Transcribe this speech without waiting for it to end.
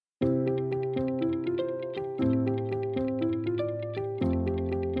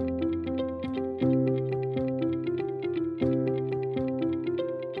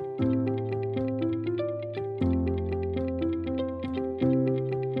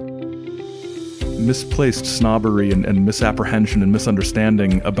misplaced snobbery and misapprehension and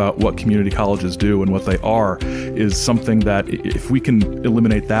misunderstanding about what community colleges do and what they are is something that if we can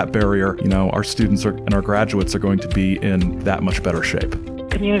eliminate that barrier, our students and our graduates are going to be in that much better shape.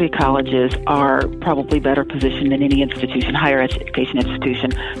 Community colleges are probably better positioned than any institution, higher education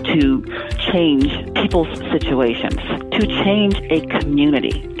institution, to change people's situations, to change a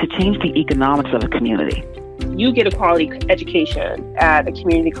community, to change the economics of a community. You get a quality education at a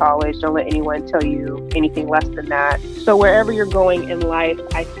community college. Don't let anyone tell you anything less than that. So wherever you're going in life,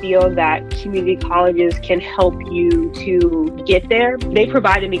 I feel that community colleges can help you to get there. They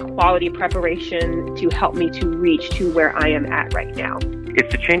provided me quality preparation to help me to reach to where I am at right now. It's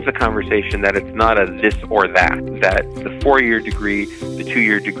to change the conversation that it's not a this or that the 4-year degree, the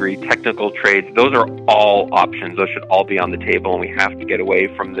 2-year degree, technical trades, those are all options. Those should all be on the table, and we have to get away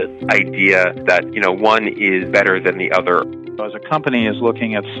from this idea that, one is better than the other. As a company is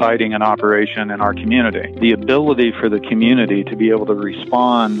looking at siting an operation in our community, the ability for the community to be able to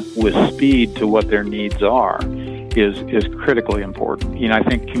respond with speed to what their needs are is critically important. I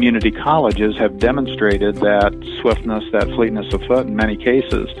think community colleges have demonstrated that swiftness, that fleetness of foot in many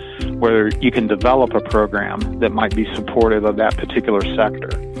cases, where you can develop a program that might be supportive of that particular sector.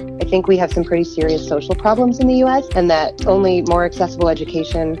 I think we have some pretty serious social problems in the U.S. and that only more accessible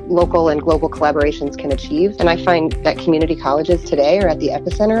education, local and global collaborations can achieve. And I find that community colleges today are at the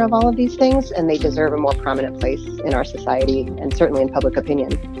epicenter of all of these things, and they deserve a more prominent place in our society and certainly in public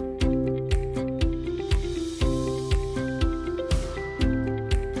opinion.